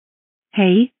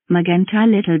Hey, Magenta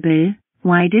Little Bill,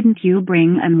 why didn't you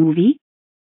bring a movie?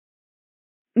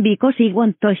 Because I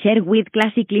want to share with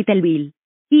Classic Little Bill.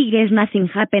 I guess nothing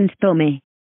happened to me.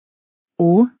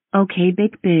 Oh, okay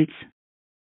Big Bills.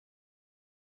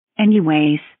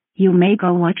 Anyways, you may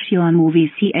go watch your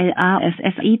movie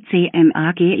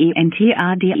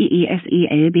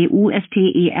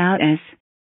ClassicGentardieselbusters.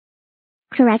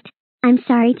 Correct. I'm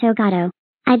sorry Togato.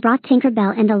 I brought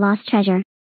Tinkerbell and the Lost Treasure.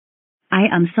 I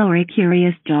am sorry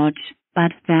Curious George,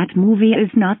 but that movie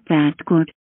is not that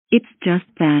good. It's just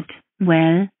that,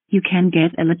 well, you can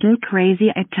get a little crazy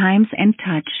at times and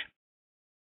touch.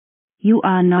 You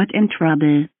are not in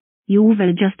trouble. You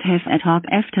will just have a talk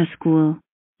after school.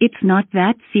 It's not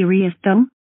that serious though.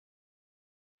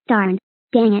 Darn.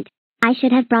 Dang it. I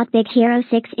should have brought Big Hero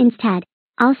 6 instead.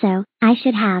 Also, I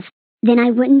should have. Then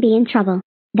I wouldn't be in trouble.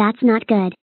 That's not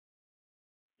good.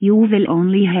 You will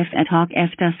only have a talk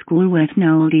after school with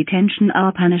no detention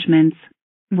or punishments.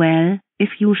 Well,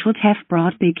 if you should have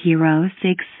brought Big Hero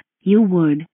 6, you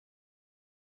would.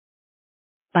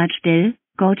 But still,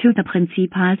 go to the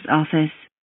principal's office.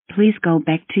 Please go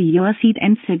back to your seat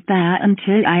and sit there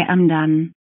until I am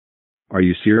done. Are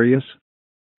you serious?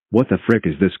 What the frick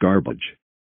is this garbage?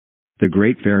 The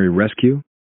Great Fairy Rescue?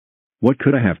 What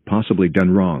could I have possibly done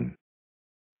wrong?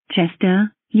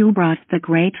 Chester, you brought the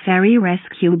Great Fairy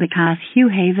Rescue because you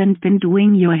haven't been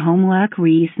doing your homework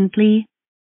recently.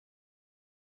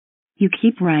 You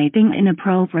keep writing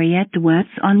inappropriate words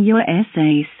on your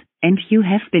essays, and you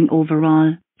have been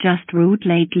overall just rude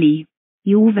lately.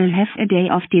 You will have a day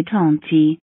of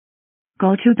détente.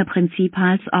 Go to the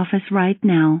principal's office right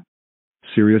now.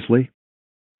 Seriously?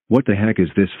 What the heck is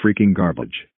this freaking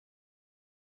garbage?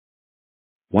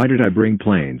 Why did I bring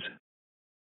planes?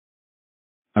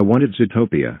 I wanted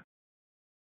Zootopia.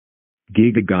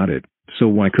 Giga got it, so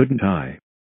why couldn't I?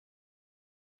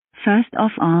 First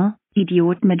of all,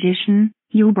 idiot magician,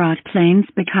 you brought planes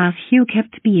because you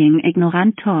kept being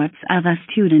ignorant towards other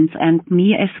students and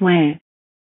me as well.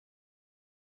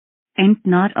 And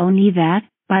not only that,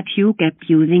 but you kept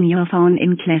using your phone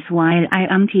in class while I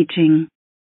am teaching.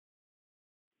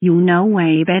 You know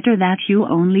way better that you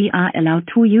only are allowed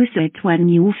to use it when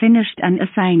you finished an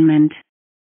assignment.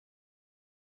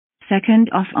 Second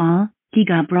of all,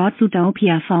 Giga brought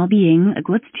Zootopia for being a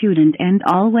good student and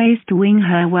always doing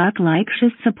her work like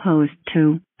she's supposed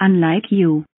to, unlike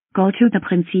you. Go to the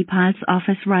principal's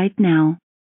office right now.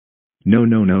 No.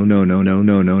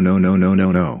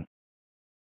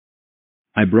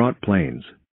 I brought planes.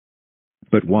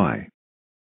 But why?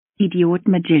 Idiot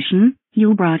magician,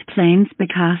 you brought planes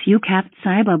because you kept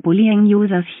cyberbullying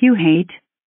users you hate.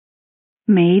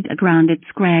 Made a grounded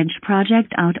scratch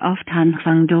project out of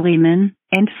Tanfang Doraemon,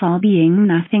 and for being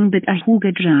nothing but a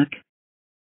hooga jerk.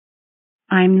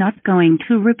 I'm not going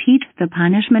to repeat the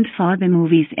punishment for the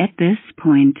movies at this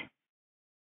point.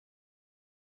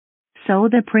 So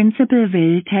the principal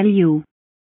will tell you.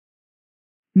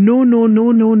 No.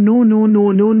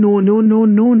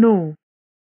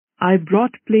 I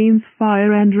brought planes,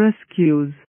 fire and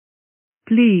rescues.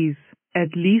 Please,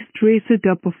 at least trace it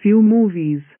up a few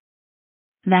movies.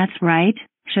 That's right,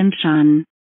 Shin-chan.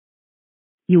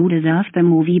 You deserve the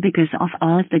movie because of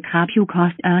all the crap you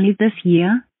caused early this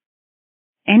year.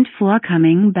 And for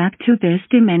coming back to this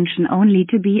dimension only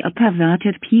to be a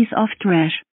perverted piece of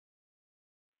trash.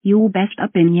 You bashed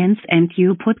opinions and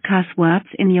you put cuss words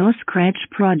in your scratch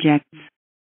projects.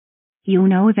 You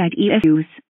know that issues.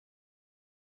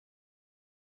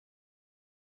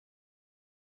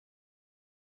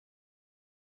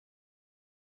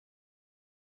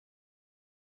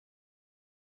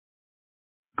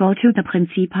 Go to the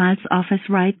principal's office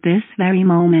right this very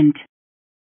moment.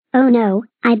 Oh no,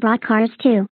 I brought cars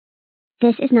too.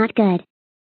 This is not good.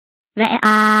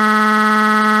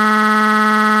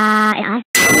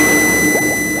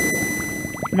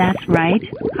 That's right,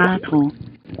 Rato.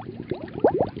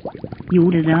 You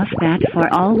deserve that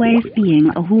for always being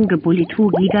a hooga bully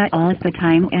to Giga all the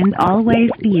time and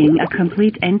always being a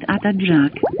complete and utter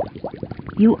jerk.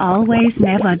 You always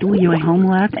never do your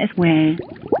homework as well.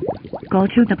 Go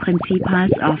to the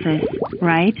principal's office,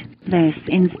 right, this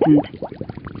instant.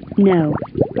 No.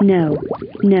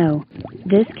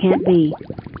 This can't be.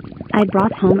 I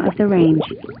brought Home of the Range.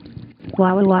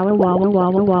 Wow.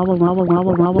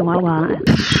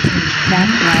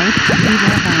 That's right,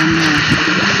 Kdh Hyun.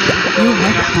 You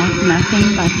have caused nothing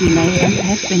but delay and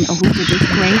have been a hooga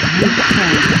disgrace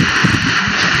yourself.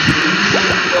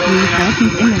 You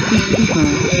frightened innocent people,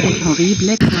 did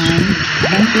horrible crime,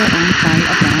 and were owned by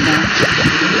a brother.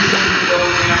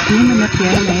 You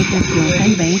manipulated your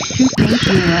fanbase to think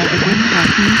you were a good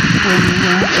person, when you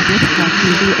were a good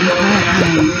person the entire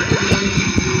time.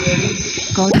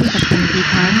 Go to the pinky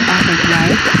part of it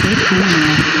right, big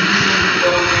junior.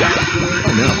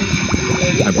 Oh no.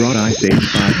 I brought Ice Age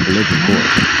 5 collision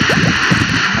course.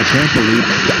 I can't believe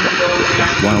it.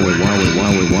 Wowie wowie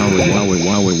wowie wowie wowie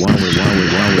wowie wowie wowie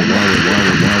wowie wowie wowie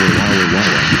wowie wowie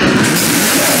wowie.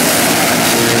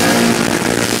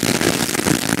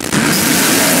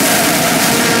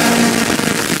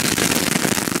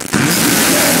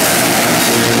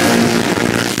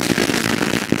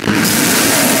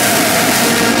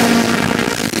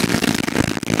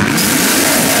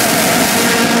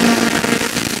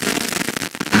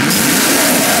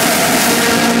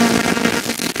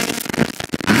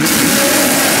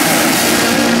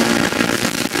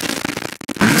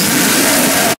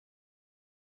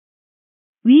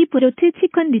 위 브로트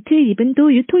치컨 리틀 이븐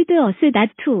도 유 톨드 어스 낫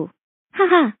투.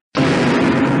 하하.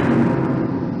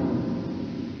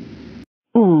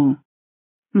 Oh.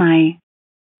 My.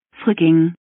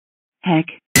 Freaking. Heck.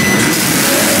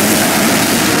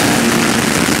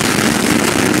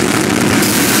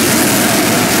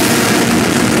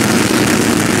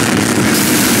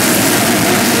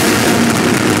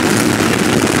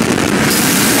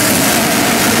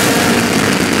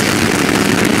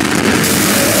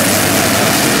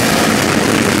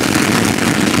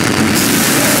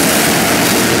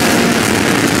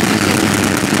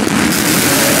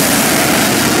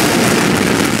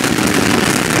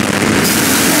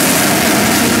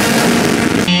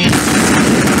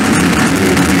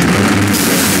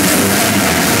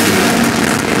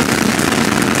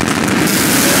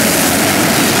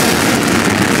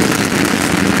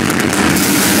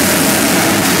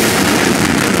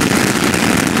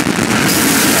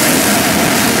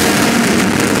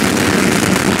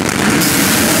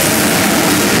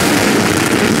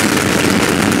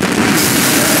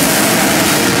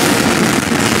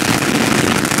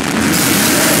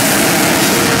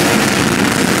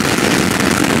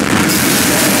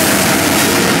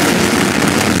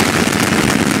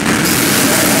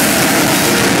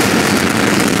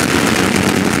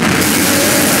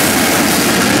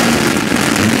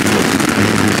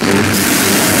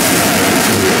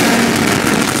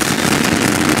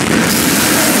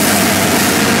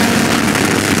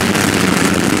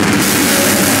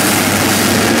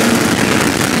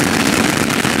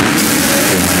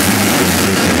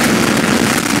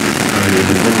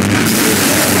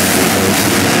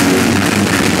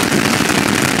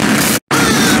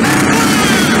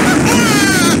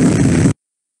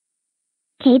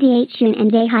 Kdh Hyun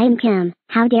and Daehyum,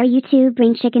 how dare you two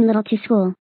bring Chicken Little to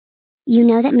school? You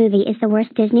know that movie is the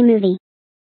worst Disney movie.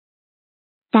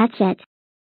 That's it.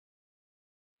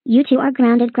 You two are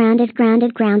grounded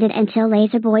until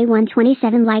Laserboy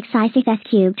 127 likes Isaac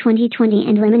Cube 2020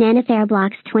 and Lemonana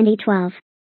Fairblocks 2012.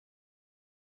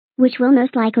 Which will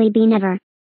most likely be never.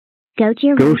 Go to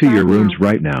your rooms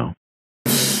right now.